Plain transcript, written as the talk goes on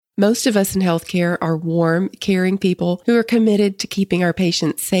Most of us in healthcare are warm, caring people who are committed to keeping our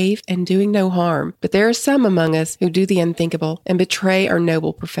patients safe and doing no harm. But there are some among us who do the unthinkable and betray our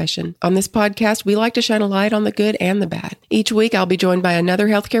noble profession. On this podcast, we like to shine a light on the good and the bad. Each week, I'll be joined by another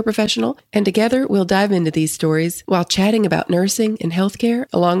healthcare professional, and together we'll dive into these stories while chatting about nursing and healthcare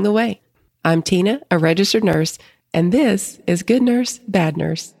along the way. I'm Tina, a registered nurse, and this is Good Nurse, Bad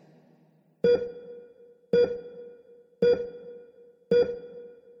Nurse.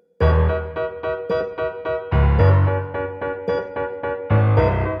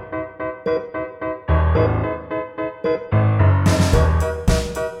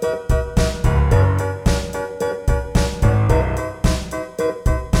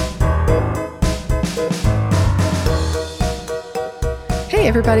 Hey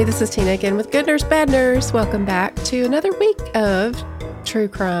everybody, this is Tina again with Good Nurse, Bad Nurse. Welcome back to another week of true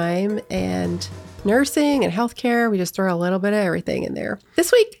crime and nursing and healthcare. We just throw a little bit of everything in there.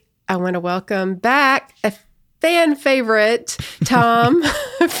 This week, I want to welcome back a fan favorite, Tom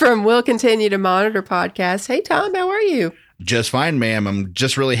from We'll Continue to Monitor podcast. Hey Tom, how are you? Just fine, ma'am. I'm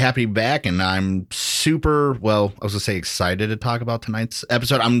just really happy to be back, and I'm super, well, I was going to say excited to talk about tonight's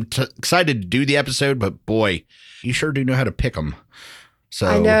episode. I'm excited to do the episode, but boy, you sure do know how to pick them. So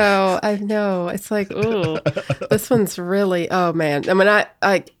I know. It's like, ooh, this one's really, oh man. I mean, I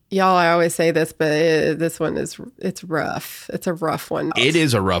always say this, but this one it's rough. It's a rough one. It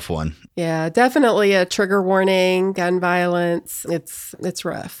is a rough one. Yeah, definitely a trigger warning, gun violence. It's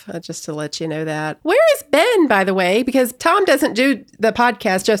rough, just to let you know that. Where is Ben, by the way? Because Tom doesn't do the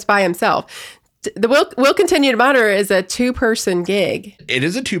podcast just by himself. The We'll Continue to Monitor is a two-person gig. It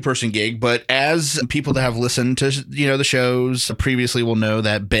is a two-person gig, but as people that have listened to the shows previously will know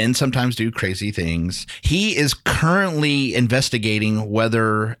that Ben sometimes do crazy things. He is currently investigating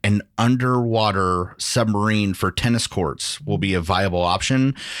whether an underwater submarine for tennis courts will be a viable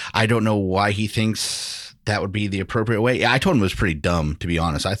option. I don't know why he thinks that would be the appropriate way. I told him it was pretty dumb, to be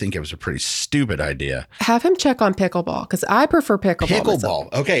honest. I think it was a pretty stupid idea. Have him check on pickleball, because I prefer pickleball.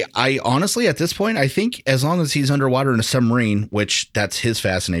 Pickleball. Okay. I honestly, at this point, I think as long as he's underwater in a submarine, which that's his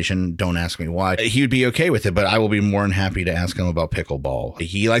fascination, don't ask me why, he would be okay with it, but I will be more than happy to ask him about pickleball.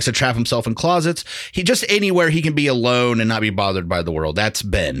 He likes to trap himself in closets. He just anywhere he can be alone and not be bothered by the world. That's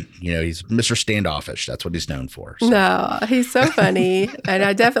Ben. He's Mr. Standoffish. That's what he's known for. So. No, he's so funny. And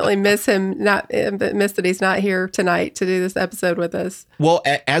I definitely miss him, miss that he's not here tonight to do this episode with us. Well,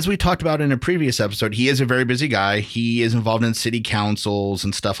 as we talked about in a previous episode, he is a very busy guy. He is involved in city councils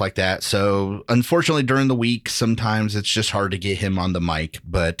and stuff like that. So unfortunately, during the week, sometimes it's just hard to get him on the mic,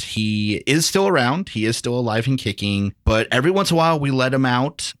 but he is still around. He is still alive and kicking. But every once in a while, we let him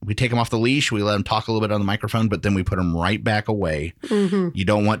out. We take him off the leash. We let him talk a little bit on the microphone, but then we put him right back away. Mm-hmm. You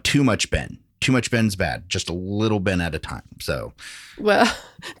don't want too much Ben. Too much Ben's bad. Just a little Ben at a time. So, well,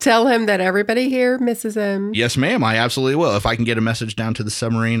 tell him that everybody here misses him. Yes, ma'am. I absolutely will. If I can get a message down to the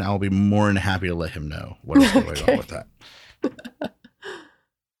submarine, I'll be more than happy to let him know what is going on with that.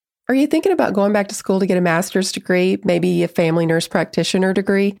 Are you thinking about going back to school to get a master's degree, maybe a family nurse practitioner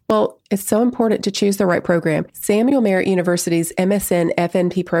degree? Well, it's so important to choose the right program. Samuel Merritt University's MSN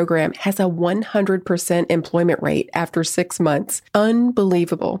FNP program has a 100% employment rate after 6 months.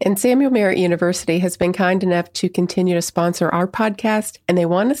 Unbelievable. And Samuel Merritt University has been kind enough to continue to sponsor our podcast, and they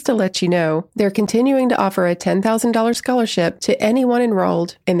want us to let you know they're continuing to offer a $10,000 scholarship to anyone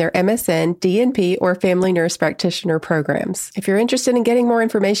enrolled in their MSN, DNP, or family nurse practitioner programs. If you're interested in getting more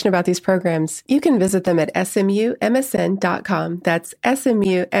information about these programs, you can visit them at smumsn.com. That's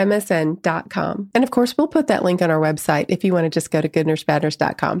smumsn.com. And of course, we'll put that link on our website if you want to just go to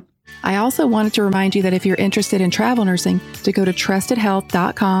goodnursebadnurse.com. I also wanted to remind you that if you're interested in travel nursing, to go to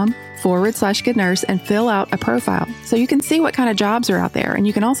trustedhealth.com/good nurse and fill out a profile so you can see what kind of jobs are out there. And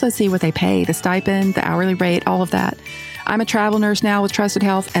you can also see what they pay, the stipend, the hourly rate, all of that. I'm a travel nurse now with Trusted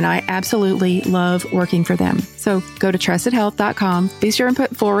Health, and I absolutely love working for them. So go to trustedhealth.com, be sure and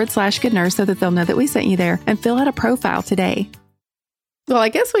put /good nurse so that they'll know that we sent you there, and fill out a profile today. Well, I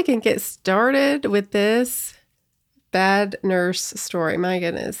guess we can get started with this bad nurse story. My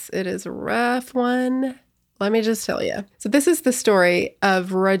goodness, it is a rough one. Let me just tell you. So this is the story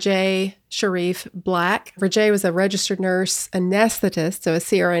of Rajay Sharif Black. Rajay was a registered nurse anesthetist, so a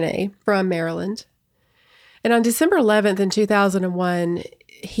CRNA from Maryland. And on December 11th in 2001,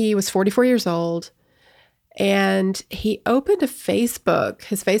 he was 44 years old, and he opened his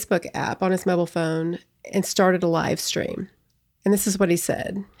Facebook app on his mobile phone and started a live stream. And this is what he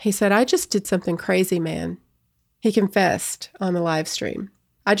said. He said, "I just did something crazy, man." He confessed on the live stream.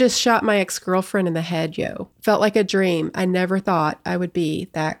 "I just shot my ex-girlfriend in the head, yo. Felt like a dream. I never thought I would be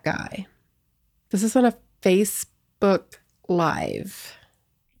that guy." This is on a Facebook Live.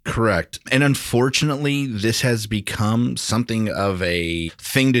 Correct. And unfortunately, this has become something of a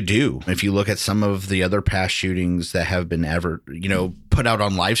thing to do. If you look at some of the other past shootings that have been put out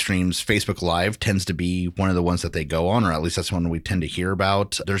on live streams, Facebook Live tends to be one of the ones that they go on, or at least that's one we tend to hear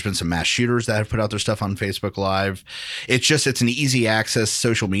about. There's been some mass shooters that have put out their stuff on Facebook Live. It's an easy access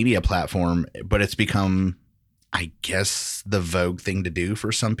social media platform, but it's become, I guess, the vogue thing to do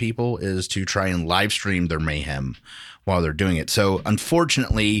for some people is to try and live stream their mayhem while they're doing it. So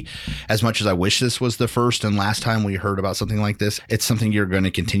unfortunately, as much as I wish this was the first and last time we heard about something like this, it's something you're going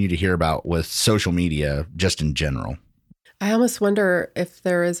to continue to hear about with social media just in general. I almost wonder if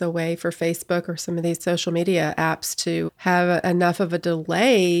there is a way for Facebook or some of these social media apps to have enough of a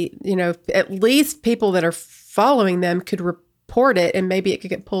delay, at least people that are following them could report it and maybe it could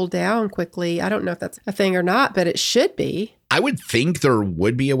get pulled down quickly. I don't know if that's a thing or not, but it should be. I would think there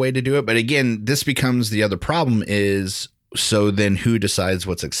would be a way to do it. But again, this becomes the other problem is, so then who decides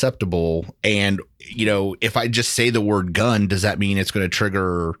what's acceptable? And, if I just say the word gun, does that mean it's going to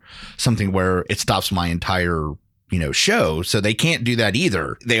trigger something where it stops my entire, show? So they can't do that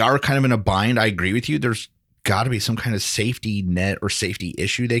either. They are kind of in a bind. I agree with you. There's got to be some kind of safety net or safety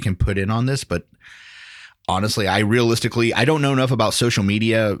issue they can put in on this. But honestly, I don't know enough about social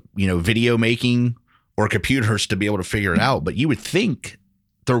media, video making or computers to be able to figure it out. But you would think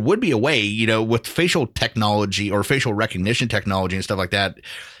there would be a way, with facial technology or facial recognition technology and stuff like that.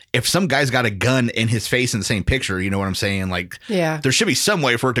 If some guy's got a gun in his face in the same picture, you know what I'm saying? Like, yeah, there should be some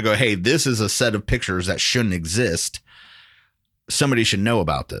way for it to go, hey, this is a set of pictures that shouldn't exist. Somebody should know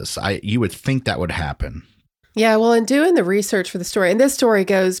about this. You would think that would happen. Yeah, well, in doing the research for the story, and this story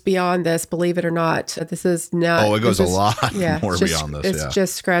goes beyond this, believe it or not. This is not. Oh, it goes a lot more beyond this. It's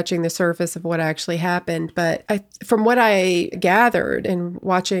just scratching the surface of what actually happened. But from what I gathered and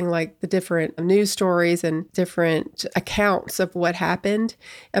watching like the different news stories and different accounts of what happened,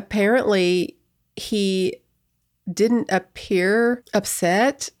 apparently he didn't appear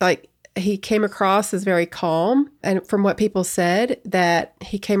upset. Like, he came across as very calm. And from what people said, that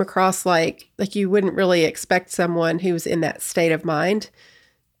he came across like you wouldn't really expect someone who's in that state of mind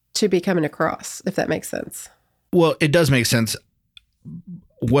to be coming across, if that makes sense. Well, it does make sense.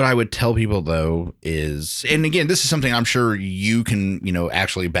 What I would tell people, though, is, and again, this is something I'm sure you can,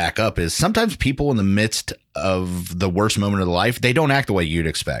 actually back up, is sometimes people in the midst of the worst moment of their life, they don't act the way you'd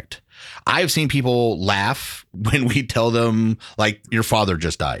expect. I've seen people laugh when we tell them, like, your father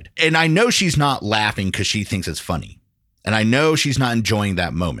just died. And I know she's not laughing because she thinks it's funny. And I know she's not enjoying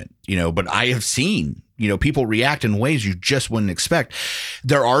that moment, but I have seen, people react in ways you just wouldn't expect.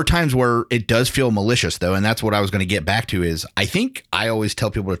 There are times where it does feel malicious, though. And that's what I was going to get back to is I think I always tell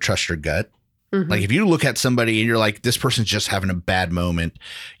people to trust your gut. Mm-hmm. Like, if you look at somebody and you're like, this person's just having a bad moment,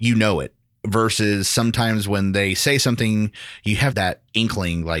 it. Versus sometimes when they say something, you have that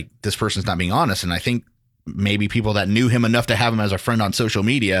inkling like this person's not being honest. And I think maybe people that knew him enough to have him as a friend on social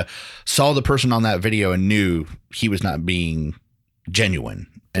media saw the person on that video and knew he was not being genuine.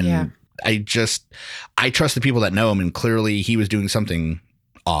 And yeah. I trust the people that know him, and clearly he was doing something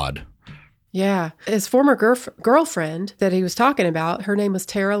odd. Yeah. His former girlfriend that he was talking about, her name was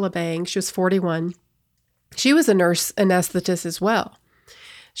Tara LeBang. She was 41. She was a nurse anesthetist as well.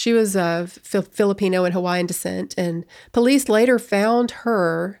 She was of Filipino and Hawaiian descent, and police later found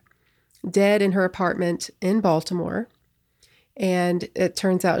her dead in her apartment in Baltimore. And it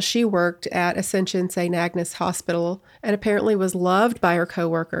turns out she worked at Ascension St. Agnes Hospital and apparently was loved by her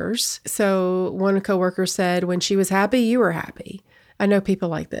coworkers. So one coworker said, when she was happy, you were happy. I know people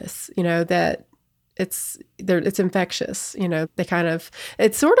like this, that it's infectious,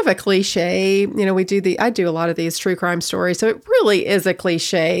 it's sort of a cliche. I do a lot of these true crime stories. So it really is a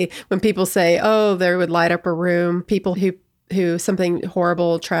cliche when people say, oh, they would light up a room. People who something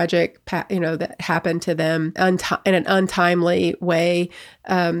horrible, tragic, that happened to them in an untimely way,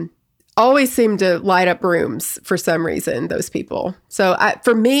 always seem to light up rooms for some reason, those people. So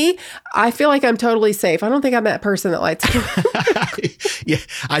for me, I feel like I'm totally safe. I don't think I'm that person that lights up. Yeah,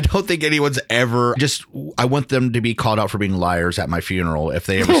 I don't think anyone's ever I want them to be called out for being liars at my funeral. If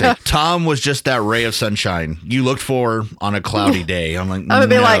they ever say, Tom was just that ray of sunshine you looked for on a cloudy day. I'm like, I'm going to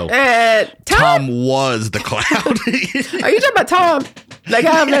be like, Tom was the cloud. Are you talking about Tom? The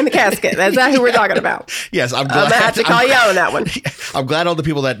guy in the casket. That's not who we're talking about. Yes, I'm glad. I'm going to have to call you out on that one. I'm glad all the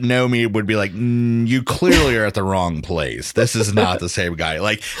people that know me would be like, you clearly are at the wrong place. This is not the same guy.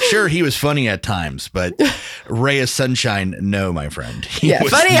 Like, sure, he was funny at times, but ray of sunshine, no, my friend.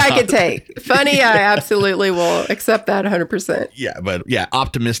 Funny I could take. Funny, I absolutely will accept that 100%. Yeah,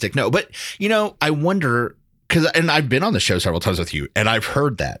 optimistic, no. But, I wonder, and I've been on the show several times with you, and I've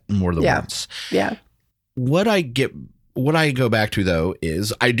heard that more than once. Yeah. What I get what I go back to, though,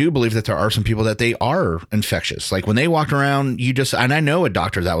 is I do believe that there are some people that they are infectious. Like when they walked around, and I know a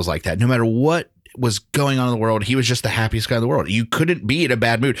doctor that was like that. No matter what was going on in the world, he was just the happiest guy in the world. You couldn't be in a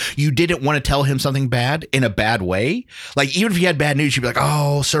bad mood. You didn't want to tell him something bad in a bad way. Like even if you had bad news, you'd be like,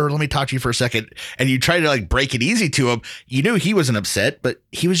 "Oh, sir, let me talk to you for a second." And you try to like break it easy to him. You knew he wasn't upset, but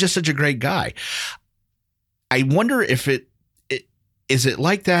he was just such a great guy. I wonder if is it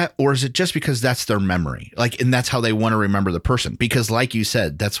like that, or is it just because that's their memory? Like, and that's how they want to remember the person? Because like you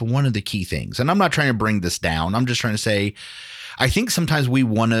said, that's one of the key things. And I'm not trying to bring this down. I'm just trying to say, I think sometimes we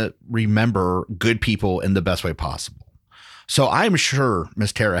want to remember good people in the best way possible. So I'm sure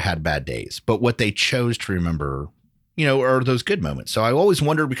Miss Tara had bad days, but what they chose to remember, are those good moments. So I always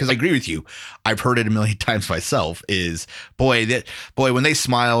wonder, because I agree with you. I've heard it a million times myself, is boy, when they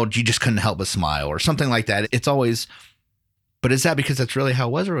smiled, you just couldn't help but smile or something like that. It's always, but is that because that's really how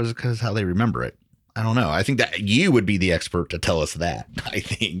it was, or is it because how they remember it? I don't know. I think that you would be the expert to tell us that, I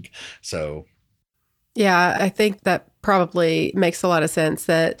think. So. Yeah, I think that probably makes a lot of sense,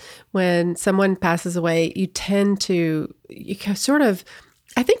 that when someone passes away, you tend to,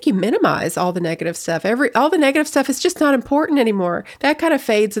 I think you minimize all the negative stuff. All the negative stuff is just not important anymore. That kind of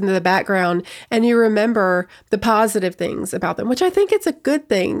fades into the background, and you remember the positive things about them, which I think it's a good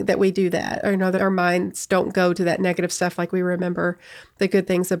thing that we do that. Or that our minds don't go to that negative stuff, like we remember the good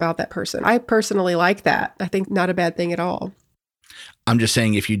things about that person. I personally like that. I think not a bad thing at all. I'm just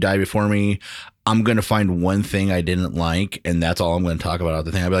saying, if you die before me, I'm going to find one thing I didn't like, and that's all I'm going to talk about.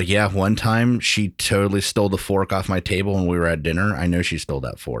 The thing I'll be like, yeah, one time she totally stole the fork off my table when we were at dinner. I know she stole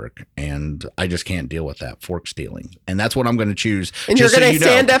that fork, and I just can't deal with that fork stealing. And that's what I'm going to choose. And you're going to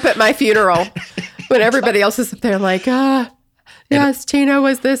stand up at my funeral when everybody else is up there like, yes, Tina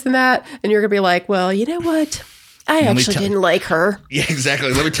was this and that. And you're going to be like, well, you know what? I actually didn't like her. Yeah,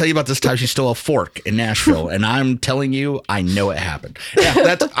 exactly. Let me tell you about this time she stole a fork in Nashville. And I'm telling you, I know it happened.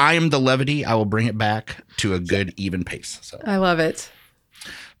 Yeah, I am the levity. I will bring it back to a good, even pace. So I love it.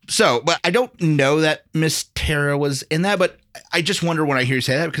 So, but I don't know that Miss Tara was in that, but I just wonder when I hear you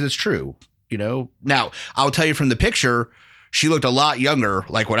say that, because it's true, Now, I'll tell you from the picture, she looked a lot younger.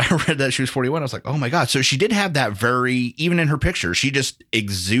 Like when I read that she was 41, I was like, oh my God. So she did have that even in her picture, she just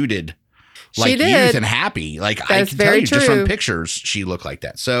exuded like youth and happy. Like that's I can tell you true. Just from pictures, she looked like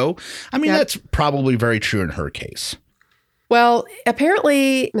that. So, I mean, That's probably very true in her case. Well,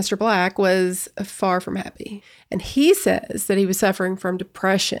 apparently Mr. Black was far from happy. And he says that he was suffering from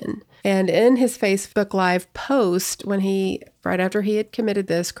depression. And in his Facebook Live post, right after he had committed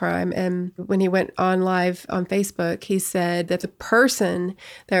this crime, and when he went on live on Facebook, he said that the person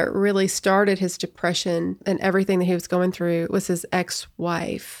that really started his depression and everything that he was going through was his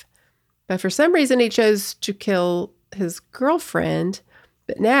ex-wife. But for some reason, he chose to kill his girlfriend.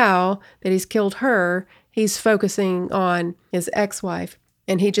 But now that he's killed her, he's focusing on his ex-wife.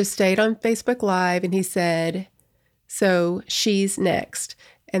 And he just stayed on Facebook Live and he said, so she's next.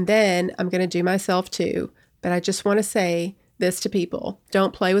 And then I'm going to do myself too. But I just want to say this to people.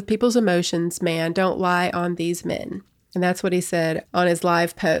 Don't play with people's emotions, man. Don't lie on these men. And that's what he said on his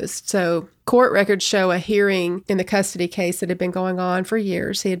live post. So court records show a hearing in the custody case that had been going on for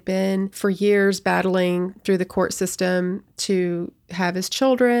years. He had been for years battling through the court system to have his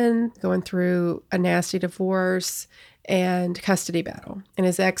children, going through a nasty divorce and custody battle. And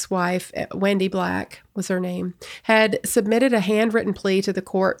his ex-wife, Wendy Black was her name, had submitted a handwritten plea to the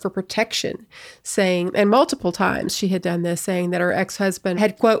court for protection, saying, and multiple times she had done this, saying that her ex-husband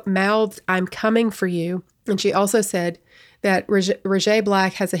had, quote, mouthed, "I'm coming for you." And she also said that Roger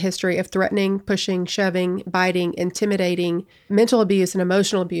Black has a history of threatening, pushing, shoving, biting, intimidating, mental abuse, and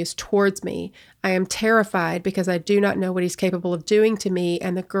emotional abuse towards me. I am terrified because I do not know what he's capable of doing to me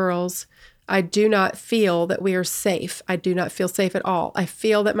and the girls. I do not feel that we are safe. I do not feel safe at all. I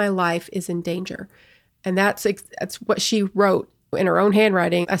feel that my life is in danger. And that's what she wrote in her own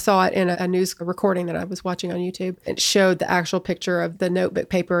handwriting. I saw it in a news recording that I was watching on YouTube. It showed the actual picture of the notebook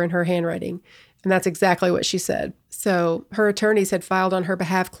paper in her handwriting. And that's exactly what she said. So her attorneys had filed on her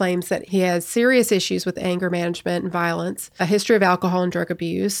behalf claims that he has serious issues with anger management and violence, a history of alcohol and drug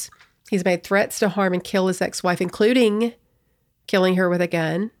abuse. He's made threats to harm and kill his ex-wife, including killing her with a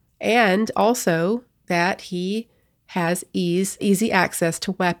gun, and also that he has easy access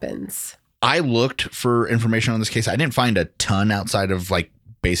to weapons. I looked for information on this case. I didn't find a ton outside of like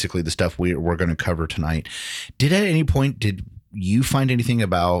basically the stuff we're going to cover tonight. Did at any point, did you find anything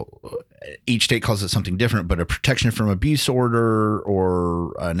about Each state calls it something different, but a protection from abuse order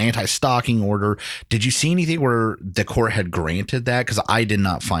or an anti-stalking order. Did you see anything where the court had granted that? Because I did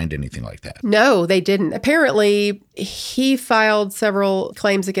not find anything like that. No, they didn't. Apparently, he filed several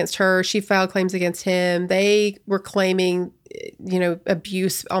claims against her. She filed claims against him. They were claiming,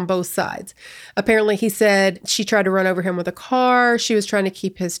 abuse on both sides. Apparently, he said she tried to run over him with a car. She was trying to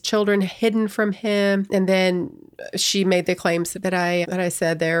keep his children hidden from him. And then she made the claims that I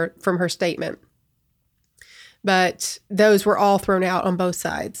said there from her statement. But those were all thrown out on both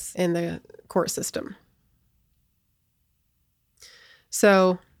sides in the court system.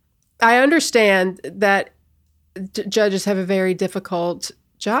 So I understand that judges have a very difficult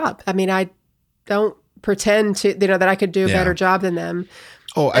job. I mean, I don't pretend to, that I could do a better job than them.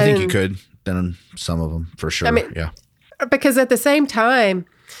 Oh, I think you could than some of them for sure. I mean, because at the same time,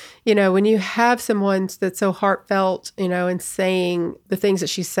 when you have someone that's so heartfelt, and saying the things that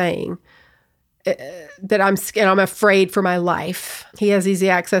she's saying, that I'm afraid for my life. He has easy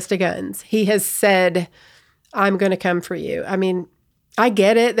access to guns. He has said, I'm going to come for you. I mean, I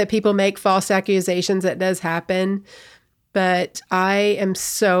get it that people make false accusations. That does happen. But I am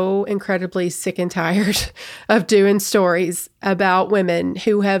so incredibly sick and tired of doing stories about women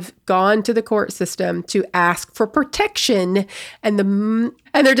who have gone to the court system to ask for protection and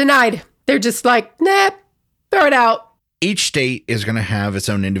they're denied. They're just like, nah, throw it out. Each state is going to have its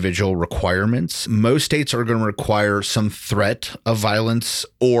own individual requirements. Most states are going to require some threat of violence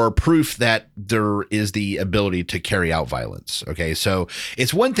or proof that there is the ability to carry out violence. Okay, so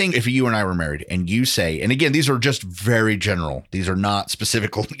it's one thing if you and I were married and you say, and again, these are just very general. These are not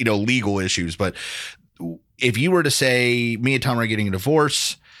specific, legal issues. But if you were to say, me and Tom are getting a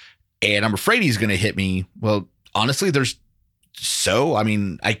divorce and I'm afraid he's going to hit me, well, honestly,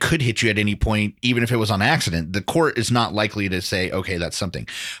 I could hit you at any point, even if it was on accident. The court is not likely to say, okay, that's something.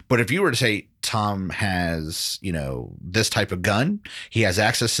 But if you were to say, Tom has, this type of gun, he has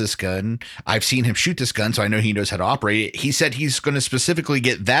access to this gun, I've seen him shoot this gun, so I know he knows how to operate it. He said he's going to specifically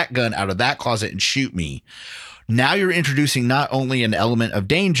get that gun out of that closet and shoot me. Now you're introducing not only an element of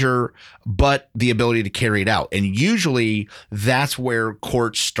danger, but the ability to carry it out. And usually that's where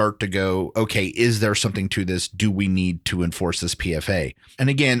courts start to go, okay, is there something to this? Do we need to enforce this PFA? And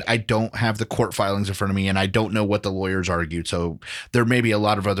again, I don't have the court filings in front of me and I don't know what the lawyers argued. So there may be a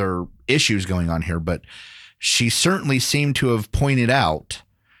lot of other issues going on here, but she certainly seemed to have pointed out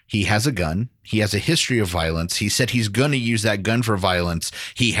he has a gun. He has a history of violence. He said he's going to use that gun for violence.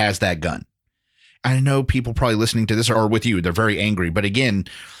 He has that gun. I know people probably listening to this are with you. They're very angry. But again,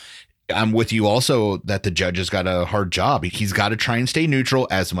 I'm with you also that the judge has got a hard job. He's got to try and stay neutral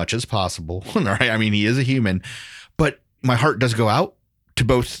as much as possible. Right? I mean, he is a human. But my heart does go out to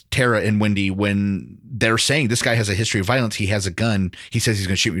both Tara and Wendy when they're saying this guy has a history of violence. He has a gun. He says he's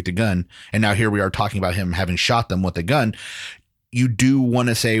going to shoot me with the gun. And now here we are talking about him having shot them with a gun. You do want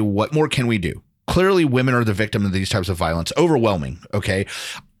to say, what more can we do? Clearly, women are the victim of these types of violence. Overwhelming. Okay.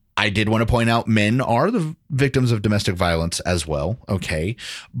 I did want to point out men are the victims of domestic violence as well. Okay.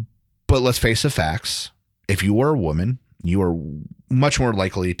 But let's face the facts. If you are a woman, you are much more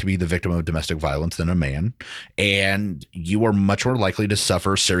likely to be the victim of domestic violence than a man. And you are much more likely to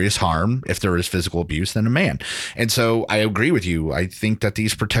suffer serious harm if there is physical abuse than a man. And so I agree with you. I think that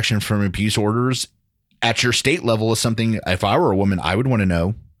these protection from abuse orders at your state level is something, if I were a woman, I would want to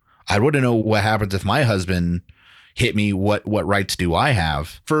know. I would want to know what happens if my husband hit me. What rights do I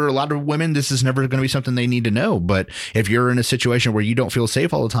have? For a lot of women, this is never going to be something they need to know. But if you're in a situation where you don't feel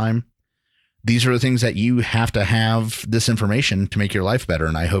safe all the time, these are the things that you have to have this information to make your life better.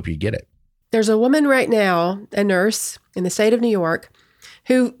 And I hope you get it. There's a woman right now, a nurse in the state of New York,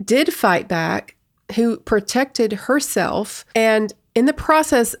 who did fight back, who protected herself. And in the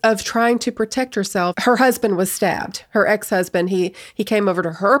process of trying to protect herself, her husband was stabbed. Her ex-husband, he came over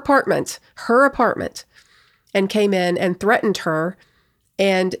to her apartment, and came in and threatened her.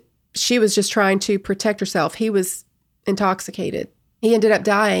 And she was just trying to protect herself. He was intoxicated. He ended up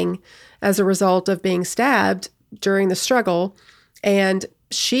dying as a result of being stabbed during the struggle. And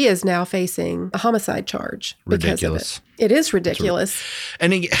she is now facing a homicide charge. Ridiculous. It is ridiculous.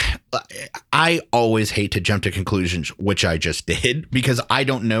 And I always hate to jump to conclusions, which I just did, because I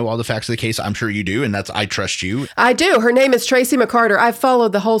don't know all the facts of the case. I'm sure you do. And I trust you. I do. Her name is Tracy McCarter. I've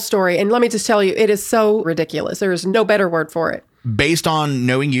followed the whole story. And let me just tell you, it is so ridiculous. There is no better word for it. Based on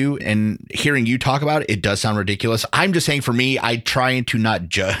knowing you and hearing you talk about it, it does sound ridiculous. I'm just saying, for me, I try to not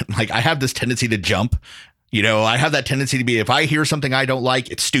judge. Like, I have this tendency to jump. I have that tendency to be, if I hear something I don't like,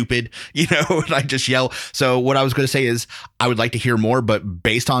 it's stupid, and I just yell. So what I was going to say is I would like to hear more, but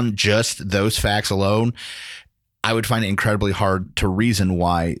based on just those facts alone, I would find it incredibly hard to reason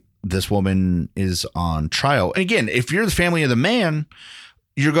why this woman is on trial. And again, if you're the family of the man,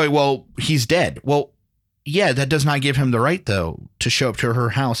 you're going, well, he's dead. Well, yeah, that does not give him the right, though, to show up to her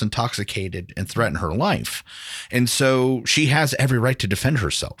house intoxicated and threaten her life. And so she has every right to defend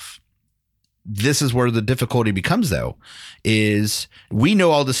herself. This is where the difficulty becomes, though, is we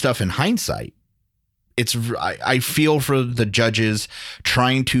know all this stuff in hindsight. I feel for the judges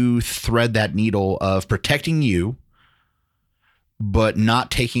trying to thread that needle of protecting you, but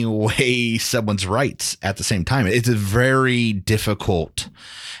not taking away someone's rights at the same time. It's a very difficult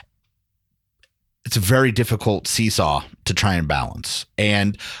seesaw to try and balance.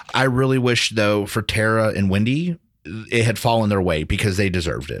 And I really wish, though, for Tara and Wendy, it had fallen their way because they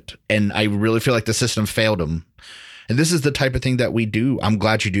deserved it. And I really feel like the system failed them. And this is the type of thing that we do. I'm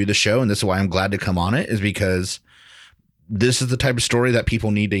glad you do the show. And this is why I'm glad to come on it, is because this is the type of story that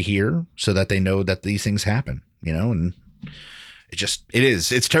people need to hear so that they know that these things happen, and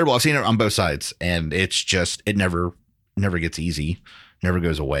it's terrible. I've seen it on both sides, and it's just, it never gets easy, never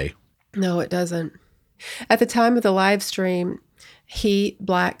goes away. No, it doesn't. At the time of the live stream,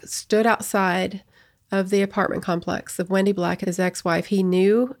 Black stood outside of the apartment complex of Wendy Black, his ex-wife. He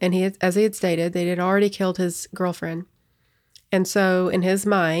knew, and as he had stated, they had already killed his girlfriend. And so in his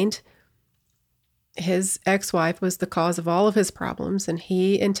mind, his ex-wife was the cause of all of his problems, and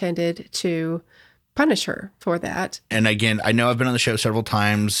he intended to punish her for that. And again, I know I've been on the show several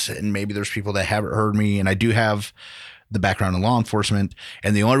times, and maybe there's people that haven't heard me, and I do have the background in law enforcement.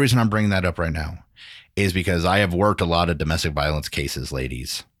 And the only reason I'm bringing that up right now is because I have worked a lot of domestic violence cases,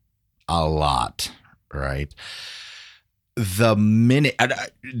 ladies. A lot, right? The minute,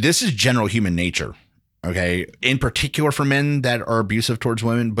 this is general human nature, okay? In particular for men that are abusive towards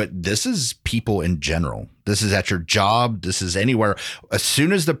women, but this is people in general. This is at your job. This is anywhere. As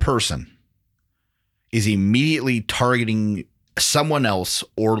soon as the person is immediately targeting someone else,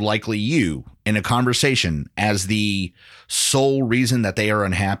 or likely you, in a conversation as the sole reason that they are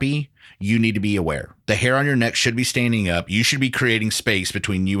unhappy, you need to be aware. The hair on your neck should be standing up. You should be creating space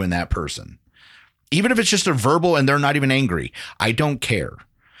between you and that person. Even if it's just a verbal and they're not even angry, I don't care.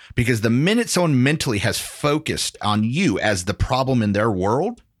 Because the minute someone mentally has focused on you as the problem in their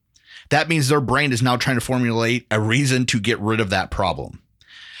world, that means their brain is now trying to formulate a reason to get rid of that problem.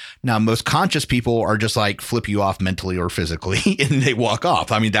 Now, most conscious people are just like flip you off mentally or physically and they walk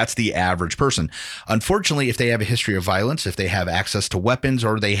off. I mean, that's the average person. Unfortunately, if they have a history of violence, if they have access to weapons,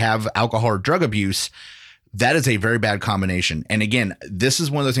 or they have alcohol or drug abuse, that is a very bad combination. And again, this is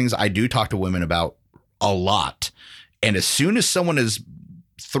one of the things I do talk to women about a lot. And as soon as someone is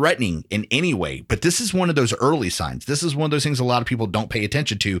threatening in any way, but this is one of those early signs. This is one of those things a lot of people don't pay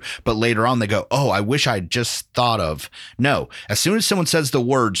attention to, but later on they go, oh, I wish I'd just thought of. No, as soon as someone says the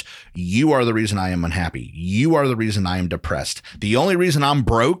words, you are the reason I am unhappy. You are the reason I am depressed. The only reason I'm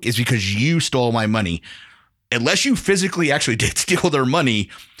broke is because you stole my money. Unless you physically actually did steal their money,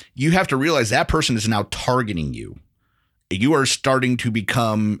 you have to realize that person is now targeting you. You are starting to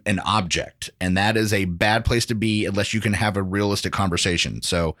become an object, and that is a bad place to be unless you can have a realistic conversation.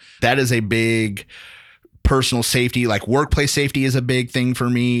 So that is a big personal safety, like workplace safety is a big thing for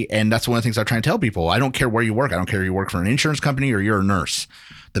me. And that's one of the things I try and tell people. I don't care where you work. I don't care if you work for an insurance company or you're a nurse.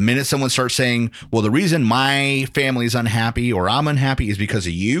 The minute someone starts saying, well, the reason my family is unhappy or I'm unhappy is because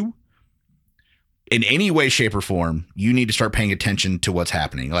of you, in any way, shape, or form, you need to start paying attention to what's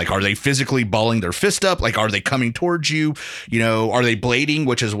happening. Like, are they physically balling their fist up? Like, are they coming towards you? Are they blading,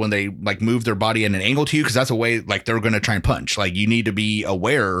 which is when they like move their body at an angle to you? Because that's a way like they're going to try and punch. Like, you need to be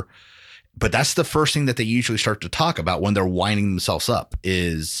aware. But that's the first thing that they usually start to talk about when they're winding themselves up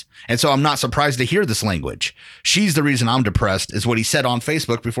is. And so I'm not surprised to hear this language. She's the reason I'm depressed is what he said on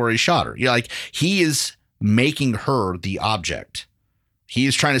Facebook before he shot her. Like he is making her the object. He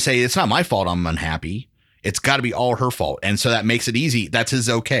is trying to say, it's not my fault I'm unhappy. It's got to be all her fault. And so that makes it easy. That's his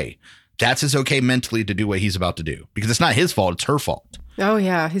okay. That's his okay mentally to do what he's about to do. Because it's not his fault. It's her fault. Oh,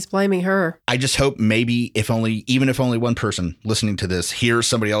 yeah. He's blaming her. I just hope maybe even if only one person listening to this hears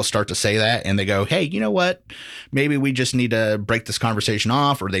somebody else start to say that and they go, hey, you know what? Maybe we just need to break this conversation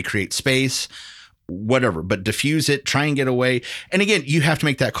off, or they create space. Whatever, but diffuse it, try and get away. And again, you have to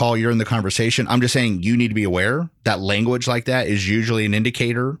make that call. You're in the conversation. I'm just saying you need to be aware that language like that is usually an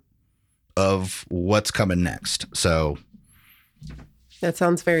indicator of what's coming next. So that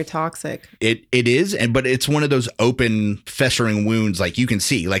sounds very toxic. It is. But it's one of those open festering wounds. Like you can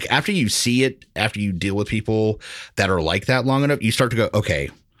see, like after you see it, after you deal with people that are like that long enough, you start to go, okay,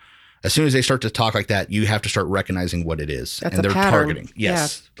 as soon as they start to talk like that, you have to start recognizing what it is. That's and they're pattern. Targeting.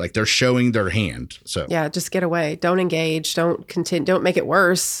 Yes. Yeah. Like they're showing their hand. So yeah, just get away. Don't engage. Don't continue. Don't make it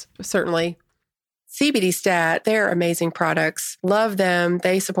worse. Certainly. CBD Stat, they're amazing products. Love them.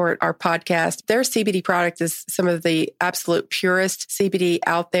 They support our podcast. Their CBD product is some of the absolute purest CBD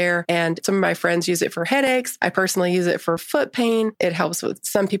out there. And some of my friends use it for headaches. I personally use it for foot pain. It helps with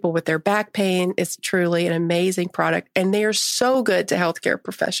some people with their back pain. It's truly an amazing product. And they are so good to healthcare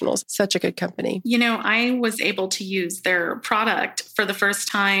professionals. Such a good company. You know, I was able to use their product for the first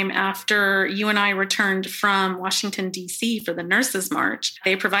time after you and I returned from Washington, D.C. for the Nurses March.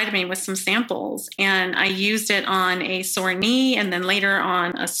 They provided me with some samples. And I used it on a sore knee and then later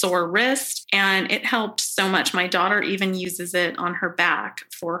on a sore wrist. And it helped so much. My daughter even uses it on her back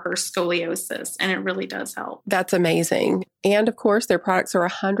for her scoliosis. And it really does help. That's amazing. And of course, their products are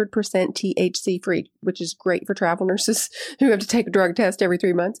 100% THC free, which is great for travel nurses who have to take a drug test every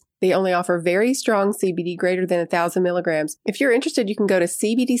 3 months. They only offer very strong CBD greater than 1,000 milligrams. If you're interested, you can go to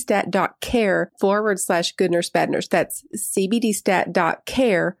cbdstat.care/Good Nurse Bad Nurse. That's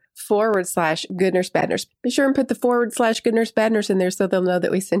cbdstat.care/Good Nurse Bad Nurse. Be sure and put the /Good Nurse Bad Nurse in there so they'll know that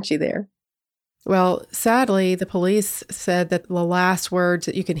we sent you there. Well, sadly, the police said that the last words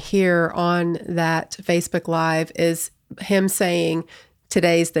that you can hear on that Facebook Live is him saying,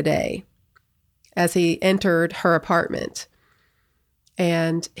 "Today's the day," as he entered her apartment.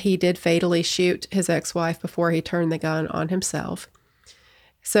 And he did fatally shoot his ex-wife before he turned the gun on himself.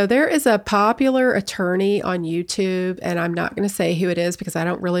 So there is a popular attorney on YouTube, and I'm not going to say who it is because I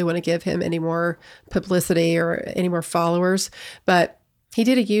don't really want to give him any more publicity or any more followers, but he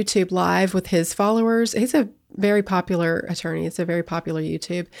did a YouTube live with his followers. He's a very popular attorney. It's a very popular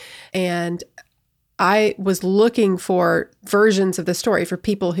YouTube. And I was looking for versions of the story for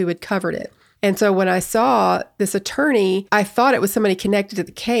people who had covered it. And so when I saw this attorney, I thought it was somebody connected to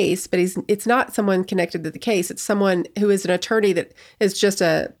the case, but it's not someone connected to the case. It's someone who is an attorney that is just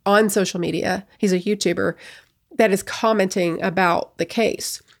on social media. He's a YouTuber that is commenting about the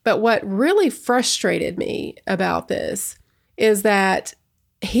case. But what really frustrated me about this is that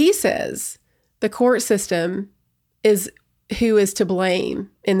he says the court system is who is to blame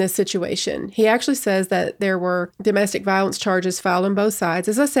in this situation. He actually says that there were domestic violence charges filed on both sides,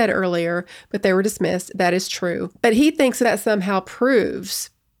 as I said earlier, but they were dismissed. That is true. But he thinks that somehow proves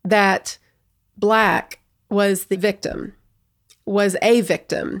that Black was a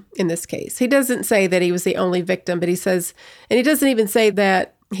victim in this case. He doesn't say that he was the only victim, but he says, and he doesn't even say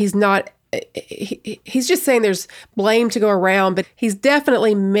that he's not. He's just saying there's blame to go around, but he's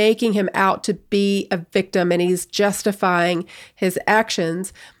definitely making him out to be a victim and he's justifying his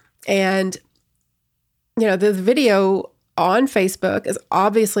actions. And, you know, the video on Facebook is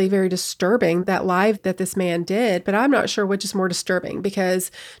obviously very disturbing, that live that this man did, but I'm not sure which is more disturbing,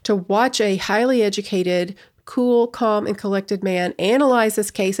 because to watch a highly educated, cool, calm, and collected man analyze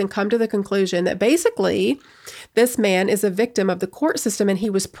this case and come to the conclusion that basically this man is a victim of the court system and he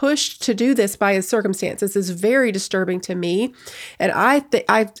was pushed to do this by his circumstances is very disturbing to me. And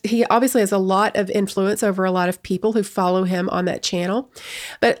he obviously has a lot of influence over a lot of people who follow him on that channel.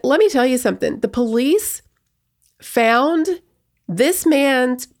 But let me tell you something. The police found this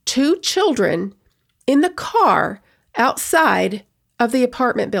man's 2 children in the car outside of the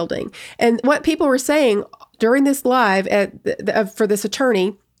apartment building. And what people were saying during this live for this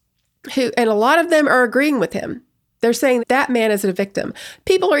attorney, and a lot of them are agreeing with him. They're saying that man is a victim.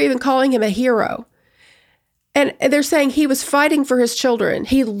 People are even calling him a hero. And they're saying he was fighting for his children.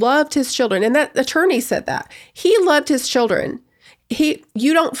 He loved his children. And that attorney said that. He loved his children.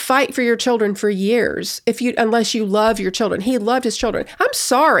 You don't fight for your children for years unless you love your children. He loved his children. I'm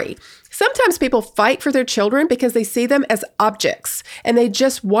sorry. Sometimes people fight for their children because they see them as objects and they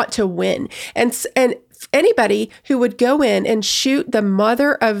just want to win. And anybody who would go in and shoot the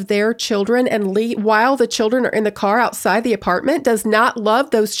mother of their children and leave while the children are in the car outside the apartment does not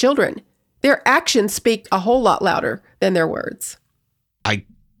love those children. Their actions speak a whole lot louder than their words. I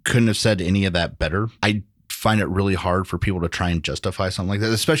couldn't have said any of that better. I find it really hard for people to try and justify something like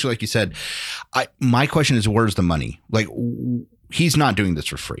that, especially like you said. My question is, where's the money? Like, he's not doing this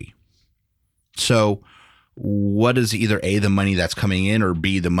for free. So what is either A, the money that's coming in, or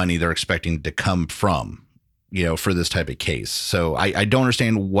B, the money they're expecting to come from, for this type of case? So I don't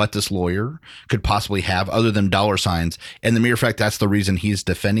understand what this lawyer could possibly have other than dollar signs. And the mere fact that's the reason he's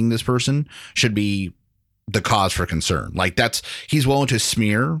defending this person should be the cause for concern. Like, he's willing to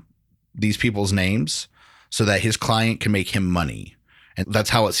smear these people's names so that his client can make him money. And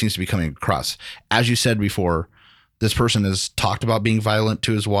that's how it seems to be coming across. As you said before, this person has talked about being violent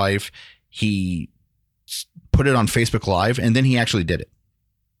to his wife. He put it on Facebook Live, and then he actually did it.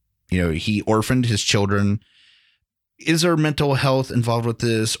 He orphaned his children. is there mental health involved with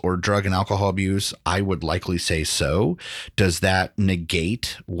this or drug and alcohol abuse? I would likely say so. Does that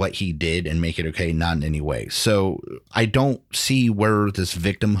negate what he did and make it okay? Not in any way. So I don't see where this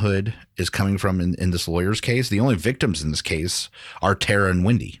victimhood is coming from in this lawyer's case. The only victims in this case are Tara and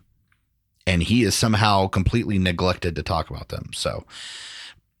Wendy, and he is somehow completely neglected to talk about them. So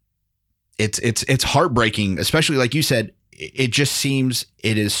it's heartbreaking, especially like you said. It just seems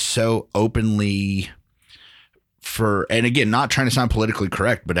it is so openly and again, not trying to sound politically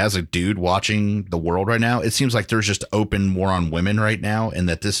correct, but as a dude watching the world right now, it seems like there's just open war on women right now, and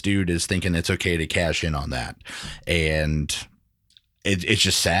that this dude is thinking it's okay to cash in on that. And it's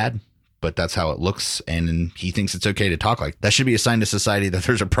just sad, but that's how it looks. And he thinks it's okay to talk like that. Should be a sign to society that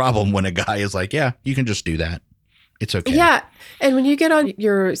there's a problem when a guy is like, yeah, you can just do that. It's okay. Yeah. And when you get on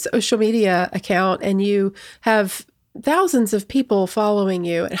your social media account and you have thousands of people following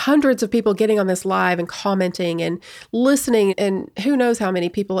you and hundreds of people getting on this live and commenting and listening, and who knows how many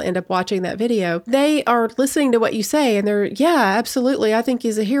people end up watching that video, they are listening to what you say and they're, yeah, absolutely, I think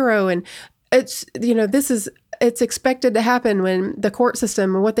he's a hero. And it's, it's expected to happen when the court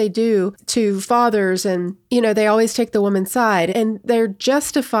system and what they do to fathers, and, they always take the woman's side, and they're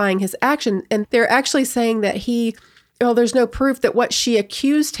justifying his action. And they're actually saying that there's no proof that what she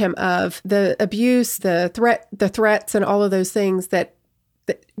accused him of, the abuse, the threats, and all of those things, that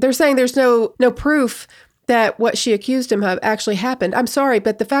they're saying there's no proof that what she accused him of actually happened. I'm sorry,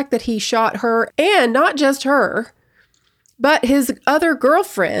 but the fact that he shot her, and not just her, but his other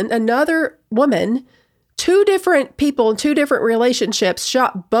girlfriend, another woman, 2 different people in 2 different relationships,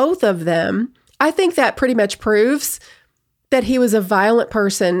 shot both of them, I think that pretty much proves that he was a violent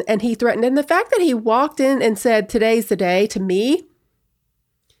person and he threatened. And the fact that he walked in and said, today's the day, to me,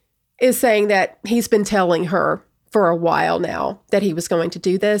 is saying that he's been telling her for a while now that he was going to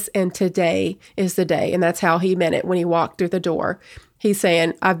do this, and today is the day. And that's how he meant it when he walked through the door. He's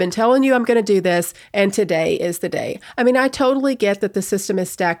saying, I've been telling you I'm going to do this, and today is the day. I mean, I totally get that the system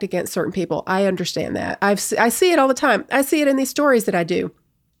is stacked against certain people. I understand that. I see it all the time. I see it in these stories that I do.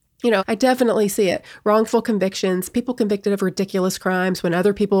 I definitely see it. Wrongful convictions, people convicted of ridiculous crimes when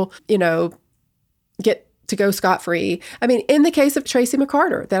other people, get to go scot-free. I mean, in the case of Tracy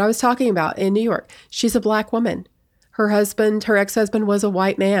McCarter that I was talking about in New York, she's a Black woman. Her ex-husband was a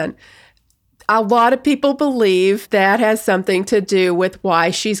white man. A lot of people believe that has something to do with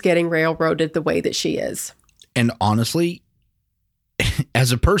why she's getting railroaded the way that she is. And honestly,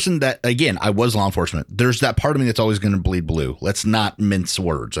 as a person that, again, I was law enforcement, there's that part of me that's always going to bleed blue. Let's not mince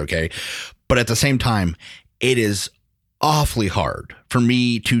words, okay? But at the same time, it is awfully hard for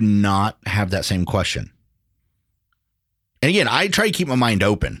me to not have that same question. And again, I try to keep my mind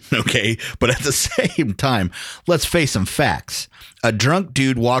open, okay? But at the same time, let's face some facts. A drunk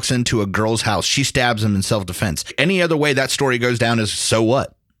dude walks into a girl's house. She stabs him in self-defense. Any other way that story goes down is so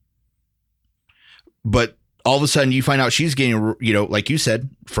what? But all of a sudden you find out she's getting, like you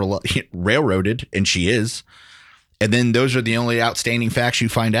said, railroaded, and she is. And then those are the only outstanding facts you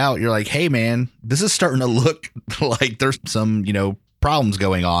find out. You're like, hey, man, this is starting to look like there's some, problems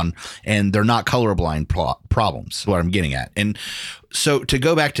going on, and they're not colorblind problems, what I'm getting at. And so to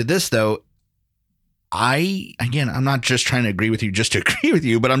go back to this, though, I'm not just trying to agree with you just to agree with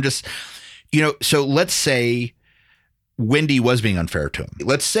you, but I'm just, so let's say Wendy was being unfair to him.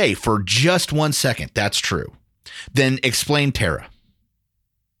 Let's say for just 1 second that's true. Then explain Tara.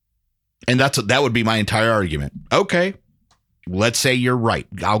 And that would be my entire argument. Okay, let's say you're right.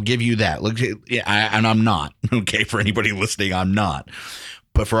 I'll give you that. Look, and I'm not. Okay, for anybody listening, I'm not.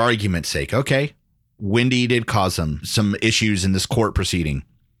 But for argument's sake, okay, Wendy did cause some issues in this court proceeding.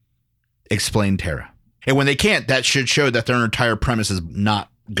 Explain Tara. And when they can't, that should show that their entire premise is not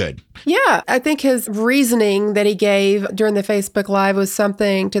good. Yeah, I think his reasoning that he gave during the Facebook Live was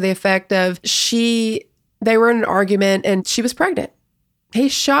something to the effect of they were in an argument and she was pregnant. He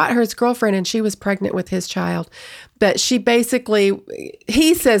shot his girlfriend and she was pregnant with his child. But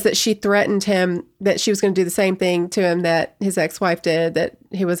he says that she threatened him that she was going to do the same thing to him that his ex-wife did, that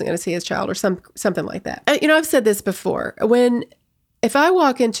he wasn't going to see his child or something like that. I've said this before. If I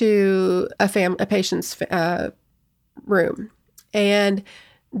walk into a patient's room and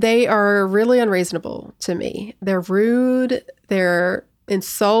they are really unreasonable to me, they're rude, they're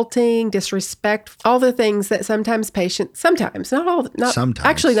insulting, disrespectful, all the things that sometimes,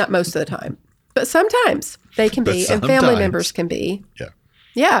 actually not most of the time, but sometimes they can be, and family members can be.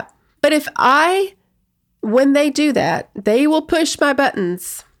 Yeah. But when they do that, they will push my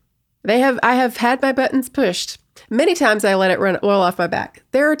buttons. I have had my buttons pushed. Many times I let it run oil off my back.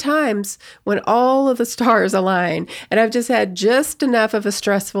 There are times when all of the stars align and I've just had just enough of a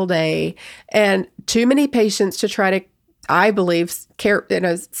stressful day and too many patients to try to I believe,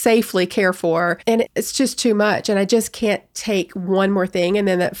 safely care for. And it's just too much. And I just can't take one more thing. And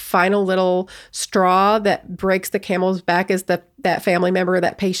then that final little straw that breaks the camel's back is that family member,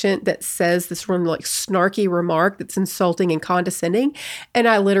 that patient that says this one like snarky remark that's insulting and condescending. And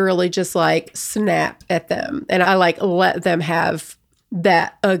I literally just like snap at them. And I like let them have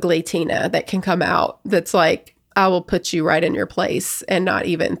that ugly Tina that can come out. That's like, I will put you right in your place and not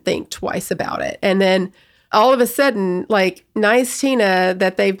even think twice about it. And then all of a sudden, like nice Tina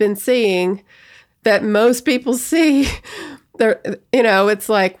that they've been seeing, that most people see, it's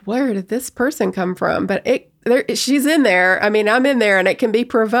like, where did this person come from? But she's in there. I mean, I'm in there and it can be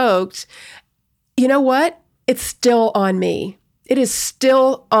provoked. You know what? It's still on me. It is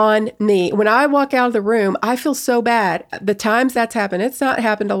still on me. When I walk out of the room, I feel so bad. The times that's happened, it's not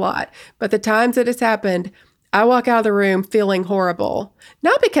happened a lot, but the times that it's happened, I walk out of the room feeling horrible.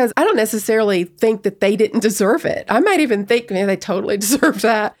 Not because I don't necessarily think that they didn't deserve it. I might even think, man, they totally deserve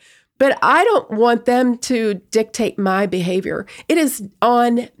that. But I don't want them to dictate my behavior. It is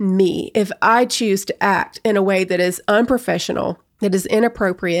on me if I choose to act in a way that is unprofessional, that is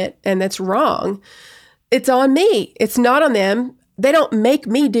inappropriate, and that's wrong. It's on me. It's not on them. They don't make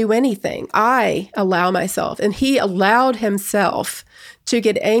me do anything. I allow myself. And he allowed himself to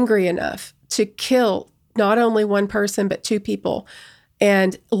get angry enough to kill not only one person, but two people,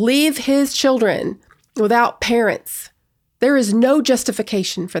 and leave his children without parents. There is no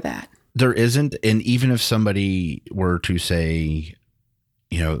justification for that. There isn't. And even if somebody were to say,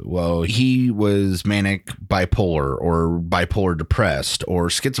 well, he was manic bipolar or bipolar depressed or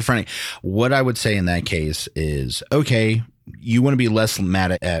schizophrenic, what I would say in that case is, okay, you want to be less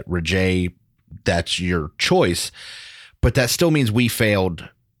mad at Rajay. That's your choice. But that still means we failed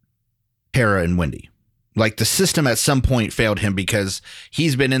Tara and Wendy. Like the system at some point failed him because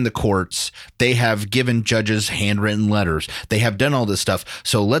he's been in the courts. They have given judges handwritten letters. They have done all this stuff.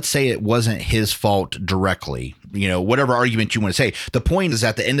 So let's say it wasn't his fault directly, whatever argument you want to say. The point is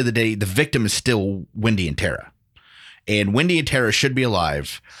at the end of the day, the victim is still Wendy and Tara. And Wendy and Tara should be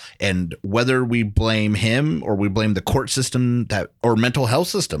alive. And whether we blame him or we blame the court system or mental health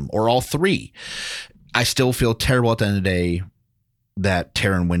system or all three, I still feel terrible at the end of the day that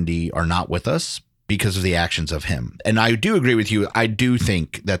Tara and Wendy are not with us because of the actions of him. And I do agree with you. I do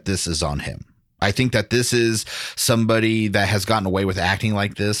think that this is on him. I think that this is somebody that has gotten away with acting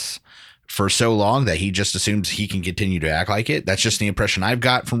like this for so long that he just assumes he can continue to act like it. That's just the impression I've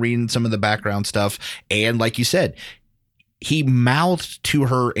got from reading some of the background stuff. And like you said, he mouthed to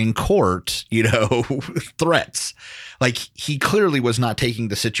her in court, threats. Like he clearly was not taking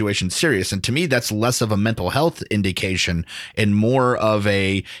the situation serious. And to me, that's less of a mental health indication and more of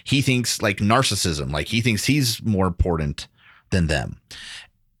he thinks like narcissism, like he thinks he's more important than them.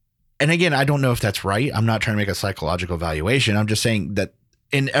 And again, I don't know if that's right. I'm not trying to make a psychological evaluation. I'm just saying that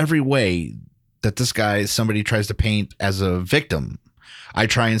in every way that this guy, somebody tries to paint as a victim, I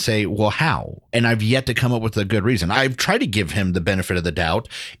try and say, well, how? And I've yet to come up with a good reason. I've tried to give him the benefit of the doubt,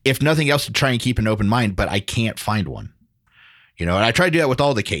 if nothing else, to try and keep an open mind, but I can't find one. And I try to do that with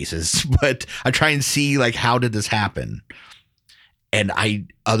all the cases, but I try and see like, how did this happen? And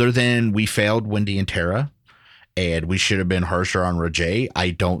other than we failed Wendy and Tara and we should have been harsher on Rajay,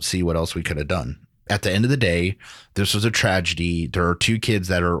 I don't see what else we could have done. At the end of the day, this was a tragedy. There are two kids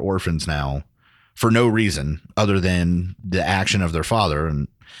that are orphans now, for no reason other than the action of their father. And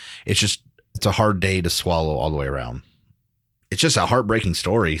it's a hard day to swallow all the way around. It's just a heartbreaking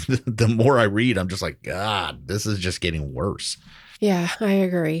story. The more I read, I'm just like, God, this is just getting worse. Yeah, I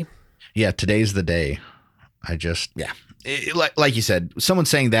agree. Yeah, today's the day. Like you said, someone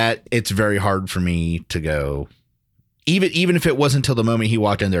saying that, it's very hard for me to go. Even if it wasn't until the moment he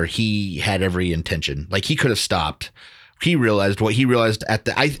walked in there, he had every intention. Like he could have stopped. He realized what he realized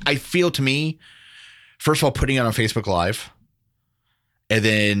I feel, to me, first of all, putting it on Facebook Live and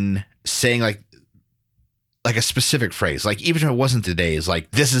then saying like a specific phrase, like even if it wasn't today, is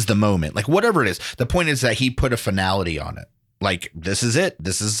like, this is the moment, like whatever it is. The point is that he put a finality on it. Like, this is it.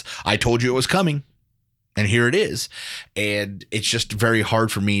 I told you it was coming and here it is. And it's just very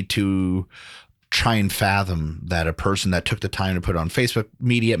hard for me to try and fathom that a person that took the time to put it on Facebook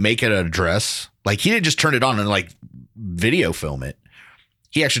media, make it an address. Like he didn't just turn it on and like video film it.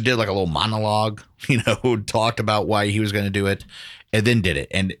 He actually did like a little monologue, talked about why he was going to do it and then did it.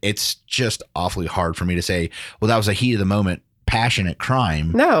 And it's just awfully hard for me to say, well, that was a heat of the moment, passionate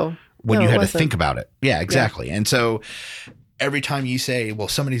crime. No. When you had to think about it. Yeah, exactly. Yeah. And so every time you say, well,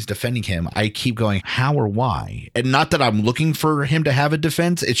 somebody's defending him, I keep going, how or why? And not that I'm looking for him to have a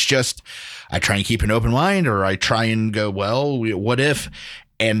defense. It's just I try and keep an open mind, or I try and go, well, what if?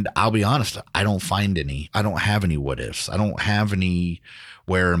 And I'll be honest, I don't find any. I don't have any what ifs. I don't have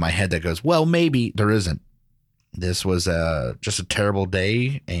anywhere in my head that goes, well, maybe. There isn't. This was just a terrible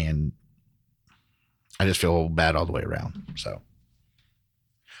day, and I just feel bad all the way around. So,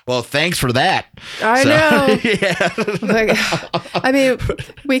 well, thanks for that. I know. Yeah. I mean,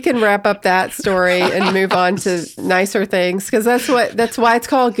 we can wrap up that story and move on to nicer things, because that's why it's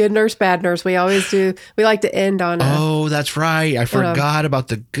called Good Nurse, Bad Nurse. We always do. We like to end on Oh, that's right. I forgot about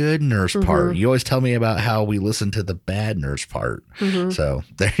the good nurse part. You always tell me about how we listen to the bad nurse part. So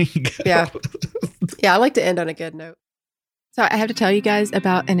there you go. Yeah. Yeah, I like to end on a good note. So I have to tell you guys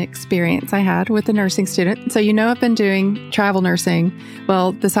about an experience I had with a nursing student. So I've been doing travel nursing.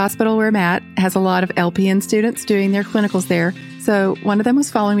 Well, this hospital where I'm at has a lot of LPN students doing their clinicals there. So one of them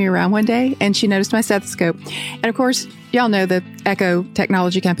was following me around one day, and she noticed my stethoscope. And of course, y'all know the Echo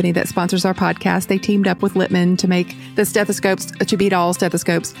technology company that sponsors our podcast. They teamed up with Littman to make the stethoscopes, to beat all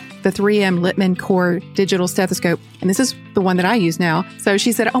stethoscopes, the 3M Littman Core digital stethoscope. And this is the one that I use now. So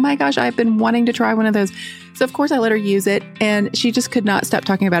she said, oh my gosh, I've been wanting to try one of those. So of course I let her use it, and she just could not stop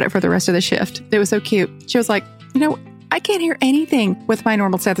talking about it for the rest of the shift. It was so cute. She was like, I can't hear anything with my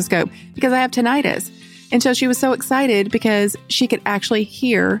normal stethoscope because I have tinnitus. And so she was so excited because she could actually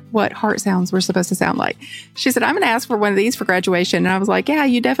hear what heart sounds were supposed to sound like. She said, I'm going to ask for one of these for graduation. And I was like, yeah,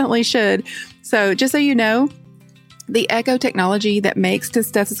 you definitely should. So just so you know, the Echo technology that makes the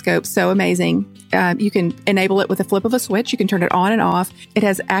stethoscope so amazing, you can enable it with a flip of a switch. You can turn it on and off. It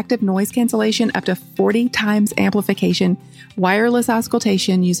has active noise cancellation, up to 40 times amplification, wireless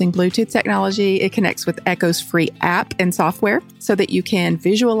auscultation using Bluetooth technology. It connects with Echo's free app and software so that you can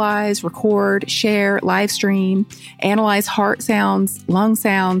visualize, record, share, live stream, analyze heart sounds, lung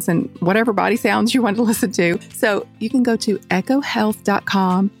sounds, and whatever body sounds you want to listen to. So you can go to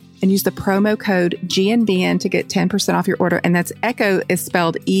echohealth.com and use the promo code GNBN to get 10% off your order. And that's Echo is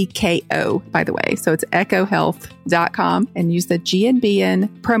spelled EKO, by the way. So it's echohealth.com and use the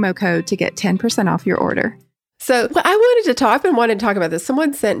GNBN promo code to get 10% off your order. So I've been wanting to talk about this.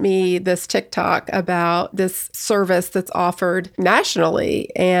 Someone sent me this TikTok about this service that's offered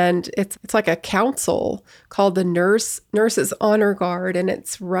nationally, and it's like a council called the Nurses Honor Guard, and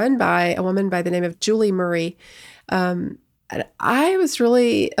it's run by a woman by the name of Julie Murray. And I was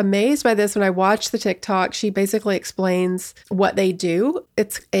really amazed by this when I watched the TikTok. She basically explains what they do.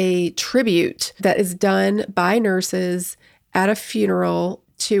 It's a tribute that is done by nurses at a funeral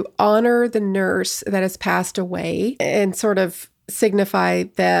to honor the nurse that has passed away and sort of signify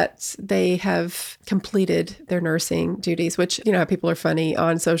that they have completed their nursing duties, which, people are funny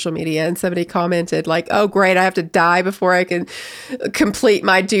on social media. And somebody commented like, oh, great, I have to die before I can complete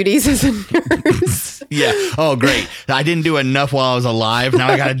my duties as a nurse. Yeah. Oh, great. I didn't do enough while I was alive. Now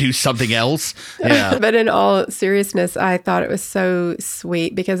I got to do something else. Yeah. But in all seriousness, I thought it was so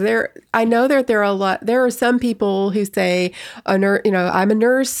sweet because I know that there are some people who say, I'm a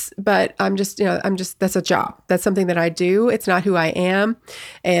nurse, but I'm just, that's a job. That's something that I do. It's not who I am.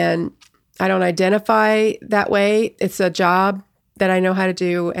 And I don't identify that way. It's a job that I know how to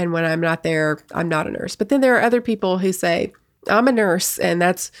do. And when I'm not there, I'm not a nurse. But then there are other people who say, I'm a nurse, and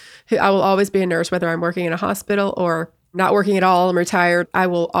that's who I will always be a nurse, whether I'm working in a hospital or not working at all. I'm retired. I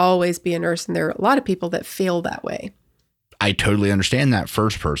will always be a nurse. And there are a lot of people that feel that way. I totally understand that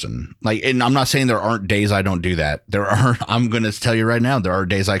first person. And I'm not saying there aren't days I don't do that. I'm going to tell you right now, there are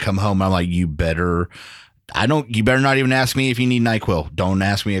days I come home, I'm like, you better not even ask me if you need NyQuil. Don't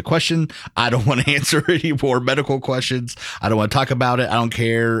ask me a question. I don't want to answer any more medical questions. I don't want to talk about it. I don't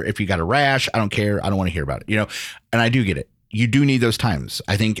care if you got a rash. I don't care. I don't want to hear about it. And I do get it. You do need those times.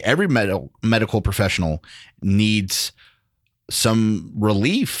 I think every medical professional needs some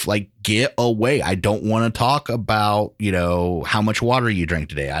relief, like get away. I don't want to talk about, how much water you drank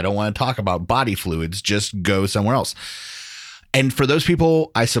today. I don't want to talk about body fluids. Just go somewhere else. And for those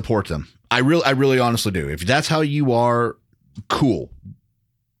people, I support them. I really honestly do. If that's how you are, cool.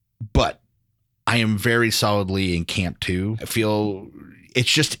 But I am very solidly in camp too. I feel it's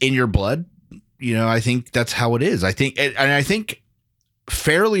just in your blood. I think that's how it is. I think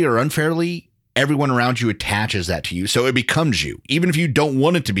fairly or unfairly, everyone around you attaches that to you. So it becomes you. Even if you don't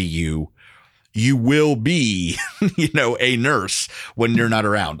want it to be you, you will be, a nurse when you're not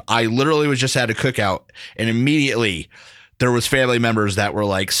around. I literally was just at a cookout, and immediately there was family members that were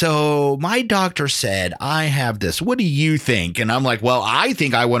like, so my doctor said I have this. What do you think? And I'm like, well, I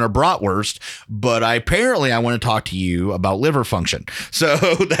think I want a bratwurst, but apparently I want to talk to you about liver function. So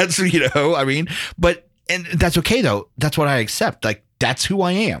that's, but that's okay though. That's what I accept. Like, that's who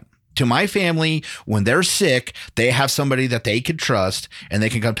I am. To my family, when they're sick, they have somebody that they can trust and they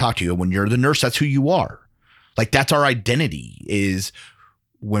can come talk to you. And when you're the nurse, that's who you are. Like, that's our identity, is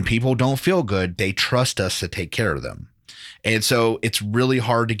when people don't feel good, they trust us to take care of them. And so it's really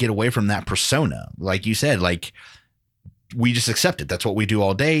hard to get away from that persona. Like you said, like we just accept it. That's what we do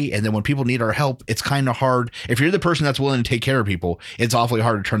all day. And then when people need our help, it's kind of hard. If you're the person that's willing to take care of people, it's awfully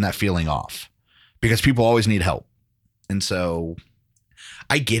hard to turn that feeling off because people always need help. And so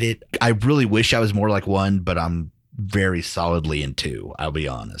I get it. I really wish I was more like 1, but I'm very solidly in 2. I'll be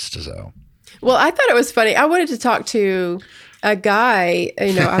honest. So, well, I thought it was funny. I wanted to talk to a guy,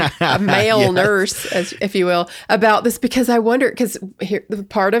 a male Yes. nurse, if you will, about this because I wonder, because here,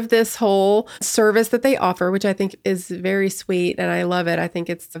 part of this whole service that they offer, which I think is very sweet and I love it. I think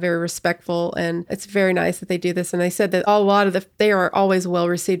it's very respectful and it's very nice that they do this. And they said that a lot of they are always well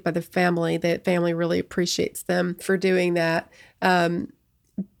received by the family. The family really appreciates them for doing that.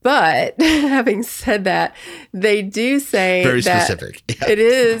 But having said that, they do say very that specific. it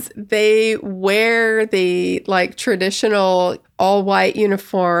is, they wear the like traditional all white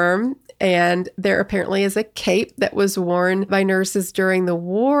uniform. And there apparently is a cape that was worn by nurses during the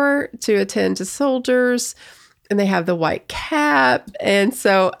war to attend to soldiers. And they have the white cap. And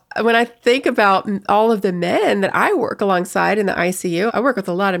so when I think about all of the men that I work alongside in the ICU, I work with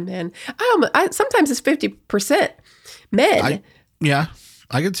a lot of men. Sometimes it's 50% men.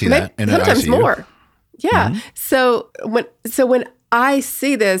 I could see that. In sometimes ICU. more. Yeah. Mm-hmm. So when I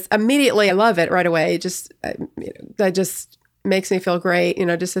see this, immediately I love it right away. That just makes me feel great,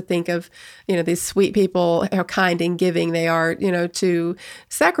 just to think of, these sweet people, how kind and giving they are, to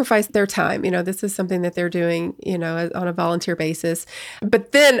sacrifice their time. This is something that they're doing, on a volunteer basis.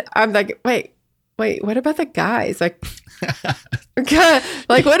 But then I'm like, wait, what about the guys? Like,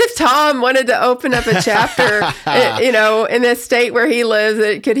 like what if Tom wanted to open up a chapter, in the state where he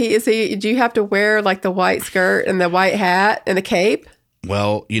lives? Do you have to wear like the white skirt and the white hat and the cape?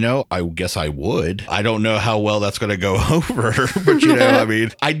 Well, I guess I would. I don't know how well that's going to go over, but I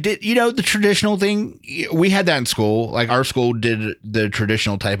mean, I did, the traditional thing, we had that in school. Like our school did the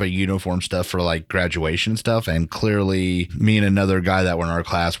traditional type of uniform stuff for like graduation stuff. And clearly me and another guy that were in our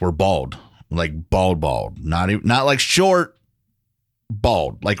class were bald, like bald, not like short,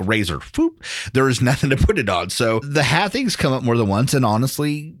 bald, like razor. Foop. There was nothing to put it on. So the hat things come up more than once. And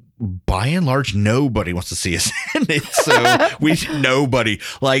honestly, by and large, nobody wants to see us in it. So nobody.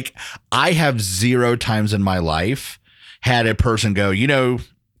 Like I have 0 times in my life had a person go,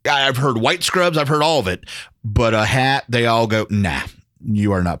 I've heard white scrubs, I've heard all of it, but a hat, they all go, nah,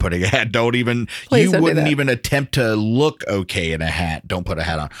 you are not putting a hat. You wouldn't even attempt to look okay in a hat. Don't put a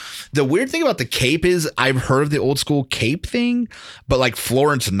hat on. The weird thing about the cape is I've heard of the old school cape thing, but like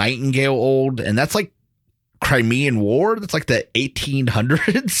Florence Nightingale old, and that's like Crimean War. That's like the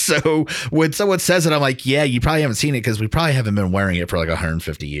 1800s. So when someone says it, I'm like, yeah, you probably haven't seen it because we probably haven't been wearing it for like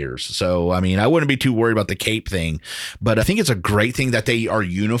 150 years. So, I mean, I wouldn't be too worried about the cape thing, but I think it's a great thing that they are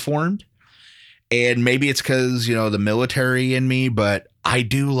uniformed. And maybe it's because, the military in me, but I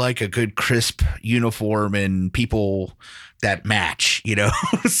do like a good crisp uniform and people that match,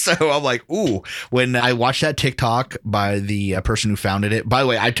 So I'm like, ooh, when I watched that TikTok by the person who founded it, by the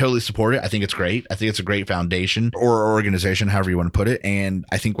way, I totally support it. I think it's great. I think it's a great foundation or organization, however you want to put it. And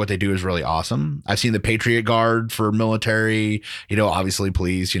I think what they do is really awesome. I've seen the Patriot Guard for military, obviously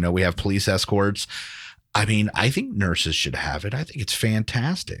police, we have police escorts. I mean, I think nurses should have it. I think it's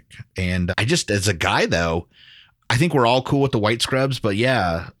fantastic. And I just, as a guy though, I think we're all cool with the white scrubs, but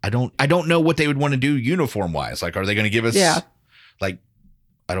yeah, I don't know what they would want to do uniform wise. Like, are they going to give us like,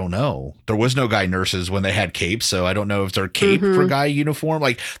 I don't know. There was no guy nurses when they had capes. So I don't know if they're cape for guy uniform.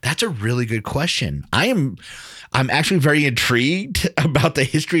 Like, that's a really good question. I'm actually very intrigued about the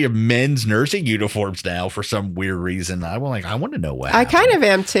history of men's nursing uniforms now for some weird reason. I want to know what happened. I kind of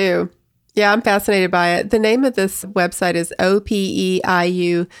am too. Yeah, I'm fascinated by it. The name of this website is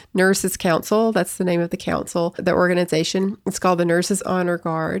OPEIU Nurses Council. That's the name of the council, the organization. It's called the Nurses Honor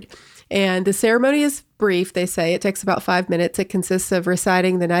Guard. And the ceremony is brief, they say. It takes about 5 minutes. It consists of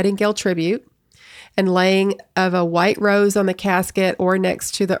reciting the Nightingale tribute and laying of a white rose on the casket or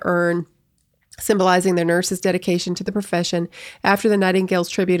next to the urn, symbolizing the nurse's dedication to the profession. After the Nightingale's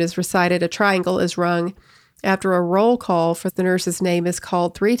tribute is recited, a triangle is rung. After a roll call for the nurse's name is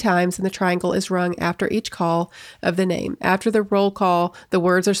called 3 times, and the triangle is rung after each call of the name. After the roll call, the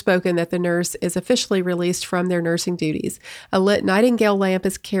words are spoken that the nurse is officially released from their nursing duties. A lit Nightingale lamp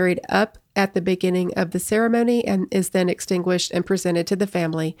is carried up at the beginning of the ceremony and is then extinguished and presented to the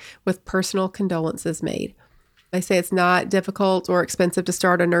family with personal condolences made. They say it's not difficult or expensive to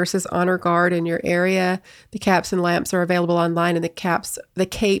start a nurse's honor guard in your area. The caps and lamps are available online, and the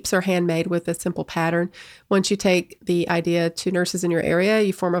capes are handmade with a simple pattern. Once you take the idea to nurses in your area,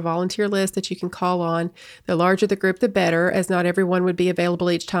 you form a volunteer list that you can call on. The larger the group, the better, as not everyone would be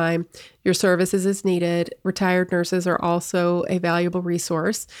available each time. Your services is needed. Retired nurses are also a valuable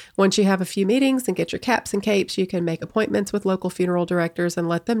resource. Once you have a few meetings and get your caps and capes, you can make appointments with local funeral directors and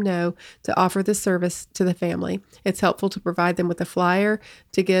let them know to offer this service to the family. It's helpful to provide them with a flyer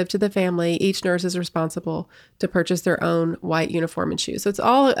to give to the family. Each nurse is responsible to purchase their own white uniform and shoes. So it's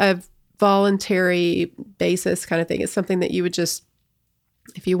all a voluntary basis kind of thing. It's something that you would just,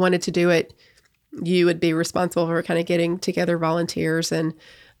 if you wanted to do it, you would be responsible for kind of getting together volunteers and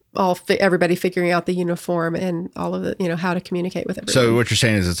everybody figuring out the uniform and all of the, how to communicate with everyone. So what you're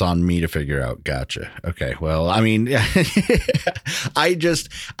saying is it's on me to figure out. Gotcha. Okay. Well, I mean, I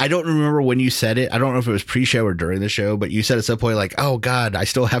don't remember when you said it. I don't know if it was pre-show or during the show, but you said at some point like, oh God, I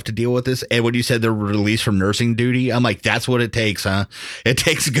still have to deal with this. And when you said they're released from nursing duty, I'm like, that's what it takes, huh? It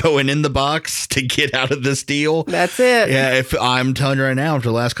takes going in the box to get out of this deal. That's it. Yeah. If I'm telling you right now, for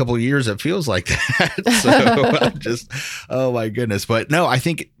the last couple of years, it feels like that. So oh my goodness. But no, I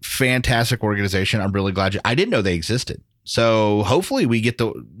think fantastic organization. I'm really glad I didn't know they existed. So hopefully we get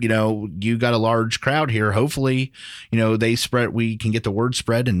you got a large crowd here. Hopefully, we can get the word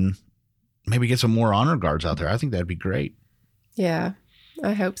spread and maybe get some more honor guards out there. I think that'd be great. Yeah,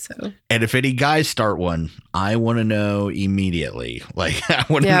 I hope so. And if any guys start one, I want to know immediately. Like, I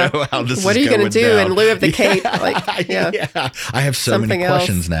want to know how this is going down. What are you going to do in lieu of the cape? I have so many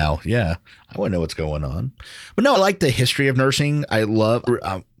questions now. Yeah. I want to know what's going on. But no, I like the history of nursing. I love,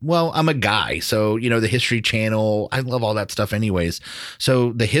 I'm a guy. So, the History Channel, I love all that stuff anyways.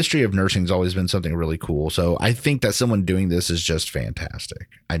 So the history of nursing has always been something really cool. So I think that someone doing this is just fantastic.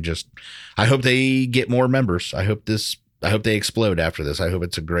 I hope they get more members. I hope they explode after this. I hope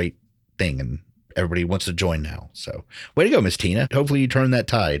it's a great thing and everybody wants to join now. So way to go, Miss Tina. Hopefully you turn that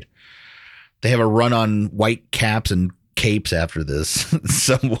tide. They have a run on white caps and capes after this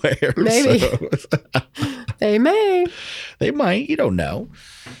somewhere. Maybe. They may. They might. You don't know.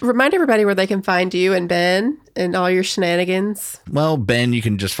 Remind everybody where they can find you and Ben and all your shenanigans. Well, Ben, you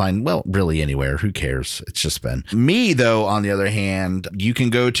can just find, really anywhere. Who cares? It's just Ben. Me, though, on the other hand, you can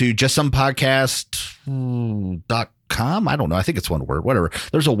go to justsomepodcast.com. I don't know. I think it's one word. Whatever.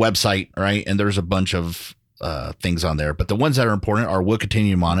 There's a website, right? And there's a bunch of things on there, but the ones that are important are We'll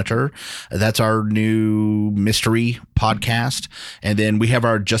Continue to Monitor. That's our new mystery podcast. And then we have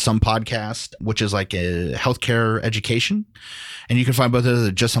our Just Some podcast, which is like a healthcare education. And you can find both of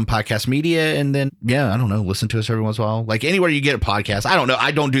the Just Some Podcast Media. And then, I don't know, listen to us every once in a while. Like anywhere you get a podcast. I don't know.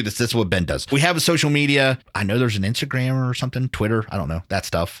 I don't do this. This is what Ben does. We have a social media. I know there's an Instagram or something, Twitter. I don't know, that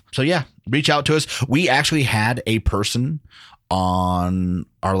stuff. So reach out to us. We actually had a person on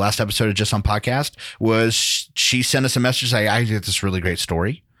our last episode of Just On Podcast. She sent us a message saying, I get this really great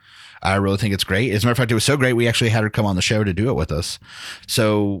story. I really think it's great. As a matter of fact, it was so great, we actually had her come on the show to do it with us.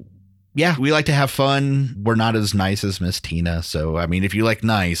 So we like to have fun. We're not as nice as Miss Tina. So, I mean, if you like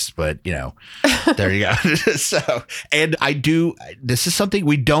nice, but there you go. So, and this is something,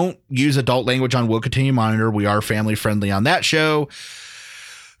 we don't use adult language on We'll Continue to Monitor. We are family friendly on that show.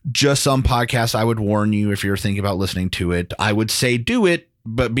 Just Some Podcasts, I would warn you if you're thinking about listening to it. I would say do it,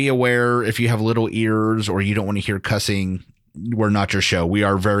 but be aware if you have little ears or you don't want to hear cussing, we're not your show. We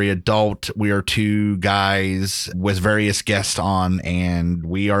are very adult. We are two guys with various guests on, and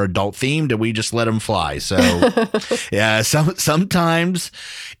we are adult themed, and we just let them fly. So, sometimes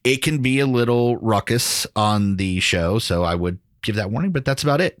it can be a little ruckus on the show. So I would give that warning, but that's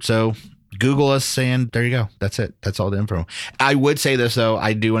about it. So Google us and there you go. That's it. That's all the info. I would say this though.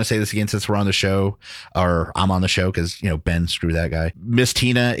 I do want to say this again since we're on the show, or I'm on the show because, Ben, screw that guy. Miss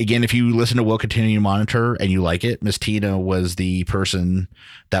Tina, again, if you listen to We'll Continue to Monitor and you like it, Miss Tina was the person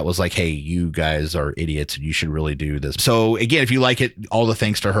that was like, hey, you guys are idiots and you should really do this. So again, if you like it, all the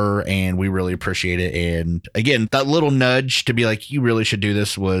thanks to her and we really appreciate it. And again, that little nudge to be like, you really should do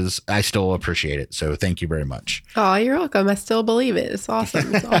this I still appreciate it. So thank you very much. Oh, you're welcome. I still believe it. It's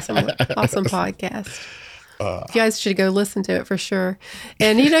awesome. It's awesome. Awesome podcast. You guys should go listen to it for sure.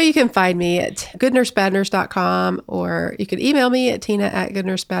 And you can find me at goodnursebadnurse.com, or you could email me at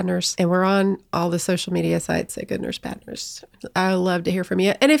tina@goodnursebadnurse. And we're on all the social media sites at Good Nurse Bad Nurse. I love to hear from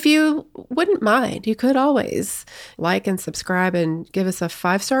you. And if you wouldn't mind, you could always like and subscribe and give us a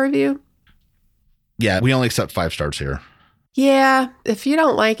 5-star review. Yeah, we only accept 5 stars here. Yeah, if you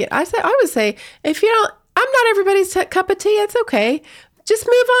don't like it, I would say if you don't, I'm not everybody's cup of tea. It's okay. Just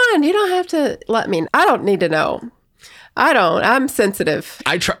move on. You don't have to I don't need to know. I don't. I'm sensitive.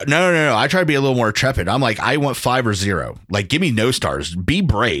 I try. No. I try to be a little more intrepid. I'm like, I want 5 or 0. Like, give me no stars. Be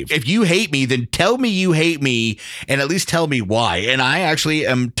brave. If you hate me, then tell me you hate me, and at least tell me why. And I actually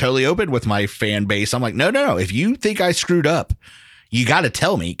am totally open with my fan base. I'm like, no. If you think I screwed up, you got to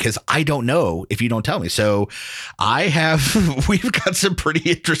tell me, because I don't know if you don't tell me. So we've got some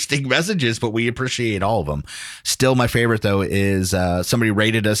pretty interesting messages, but we appreciate all of them. Still, my favorite, though, is somebody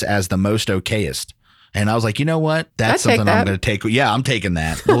rated us as the most okayest. And I was like, you know what? That's something I'm going to take. Yeah, I'm taking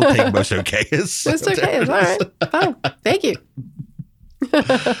that. We'll take most okayest. Most okayest. All right. Fine. Thank you.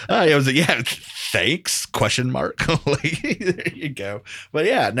 I was like, yeah, thanks? ? Like, there you go. But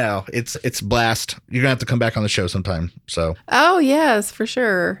yeah, no, it's blast. You're gonna have to come back on the show sometime. So. Oh yes, for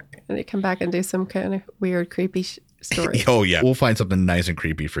sure. And you come back and do some kind of weird, creepy story. Oh yeah, we'll find something nice and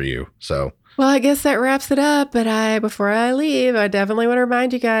creepy for you. So. Well, I guess that wraps it up. But before I leave, I definitely want to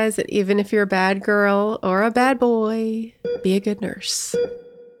remind you guys that even if you're a bad girl or a bad boy, be a good nurse.